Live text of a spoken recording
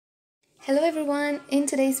Hello everyone, in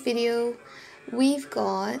today's video we've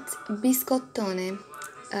got Biscottone.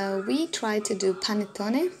 We tried to do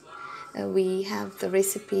Panettone. We have the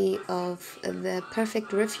recipe of the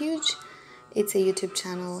perfect refuge. It's a YouTube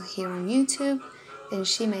channel here on YouTube, and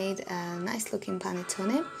she made a nice looking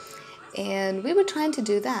panettone and we were trying to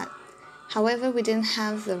do that. However, we didn't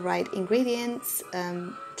have the right ingredients.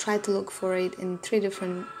 Tried to look for it in 3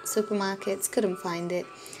 different supermarkets, couldn't find it,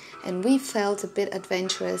 and we felt a bit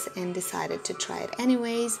adventurous and decided to try it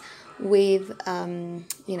anyways with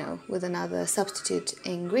with another substitute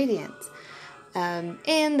ingredient,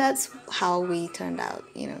 and that's how we turned out,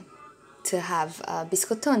 to have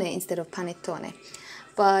biscottone instead of panettone.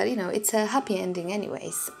 But it's a happy ending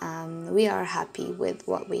anyways. We are happy with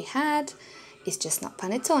what we had. It's just not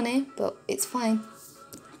panettone, but it's fine.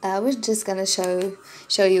 We're just gonna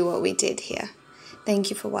show you what we did here.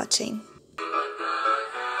 Thank you for watching.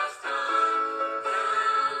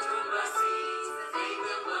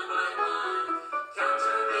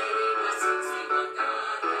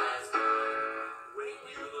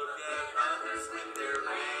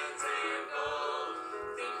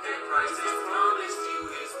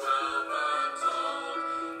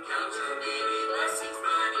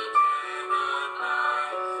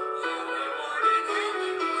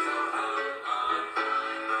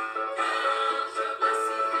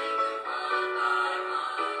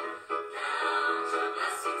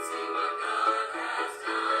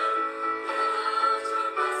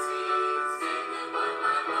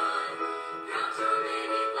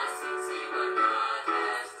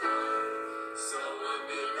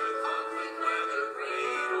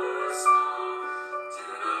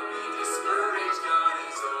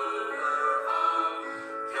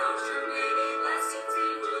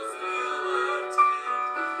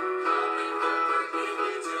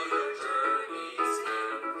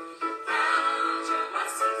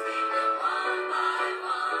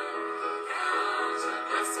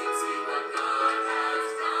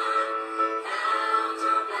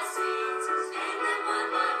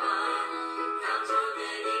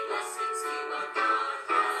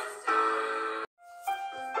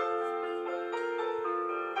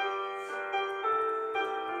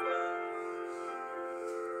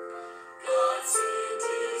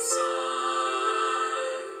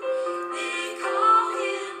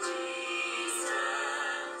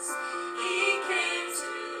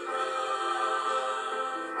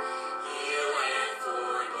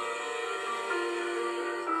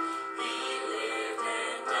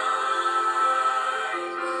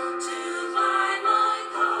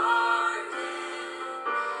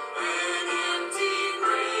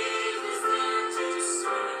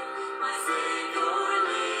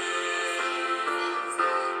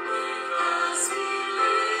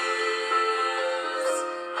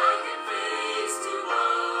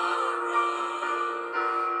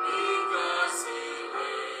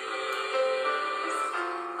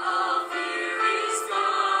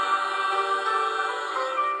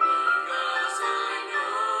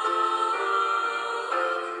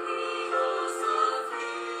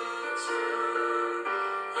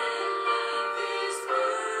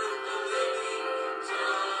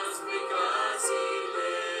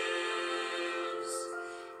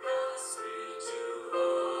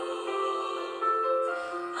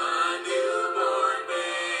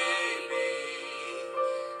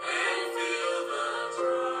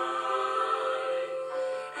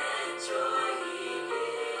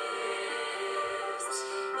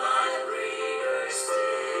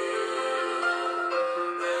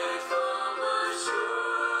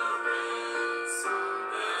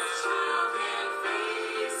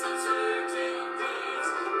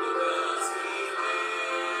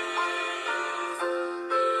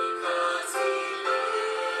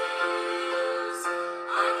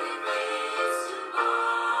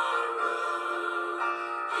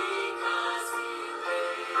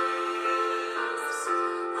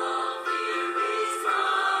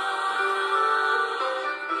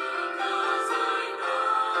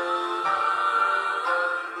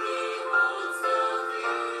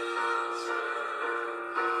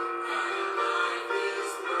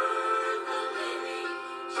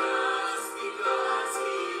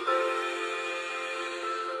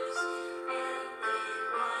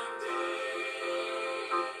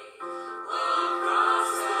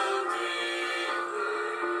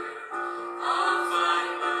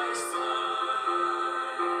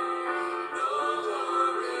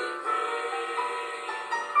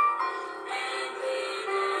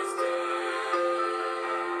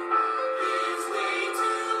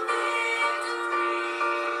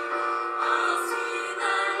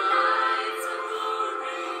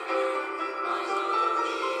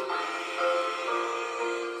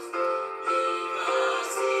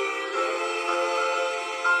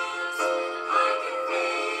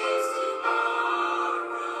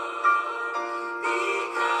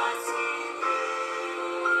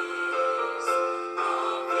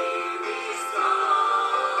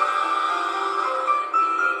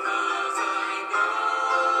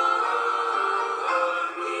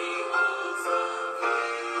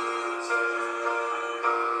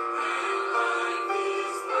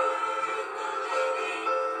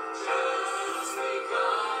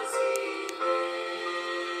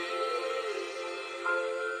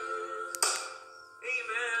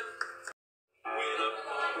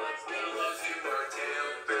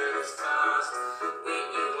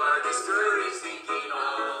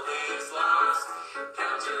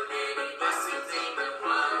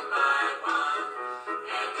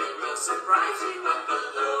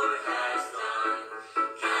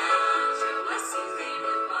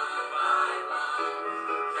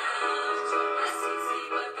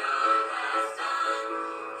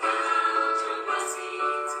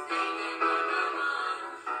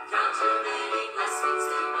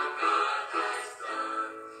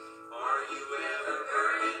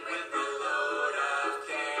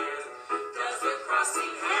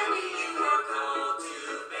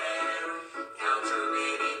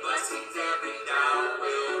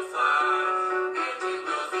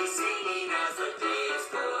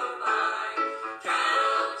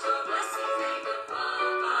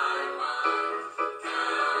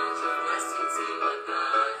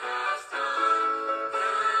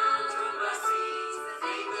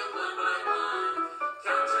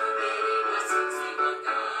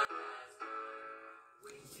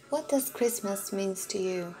 What does Christmas means to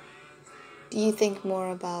you? Do you think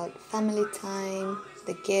more about family time,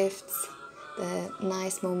 the gifts, the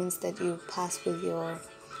nice moments that you pass with your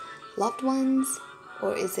loved ones,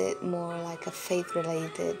 or is it more like a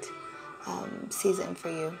faith-related season for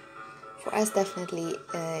you? For us, definitely,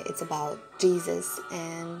 it's about Jesus,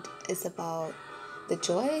 and it's about the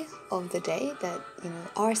joy of the day that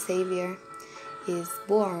our Saviour is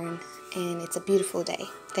born, and it's a beautiful day.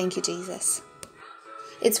 Thank you, Jesus.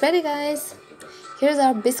 It's ready, guys. Here's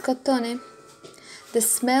our biscottone. The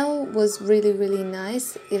smell was really, really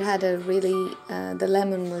nice. It had a really, the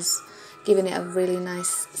lemon was giving it a really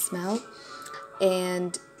nice smell.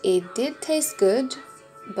 And it did taste good,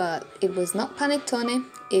 but it was not panettone.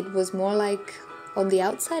 It was more like, on the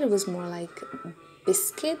outside, it was more like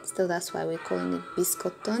biscuit. So that's why we're calling it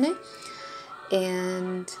biscottone.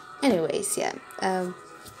 And anyways, yeah.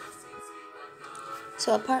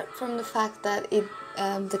 So apart from the fact that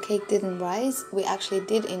the cake didn't rise, we actually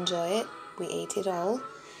did enjoy it. We ate it all,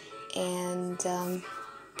 and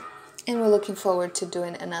we're looking forward to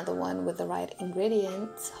doing another one with the right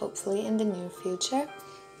ingredients, hopefully in the near future.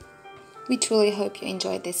 We truly hope you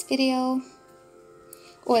enjoyed this video,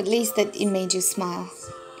 or at least that it made you smile.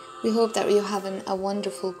 We hope that you're having a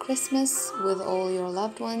wonderful Christmas with all your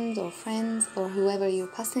loved ones or friends or whoever you're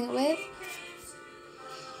passing it with.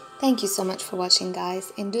 Thank you so much for watching,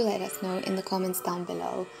 guys, and do let us know in the comments down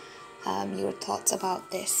below your thoughts about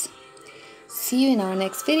this. See you in our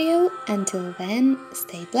next video. Until then,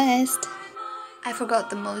 stay blessed. I forgot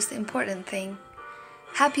the most important thing.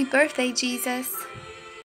 Happy birthday, Jesus!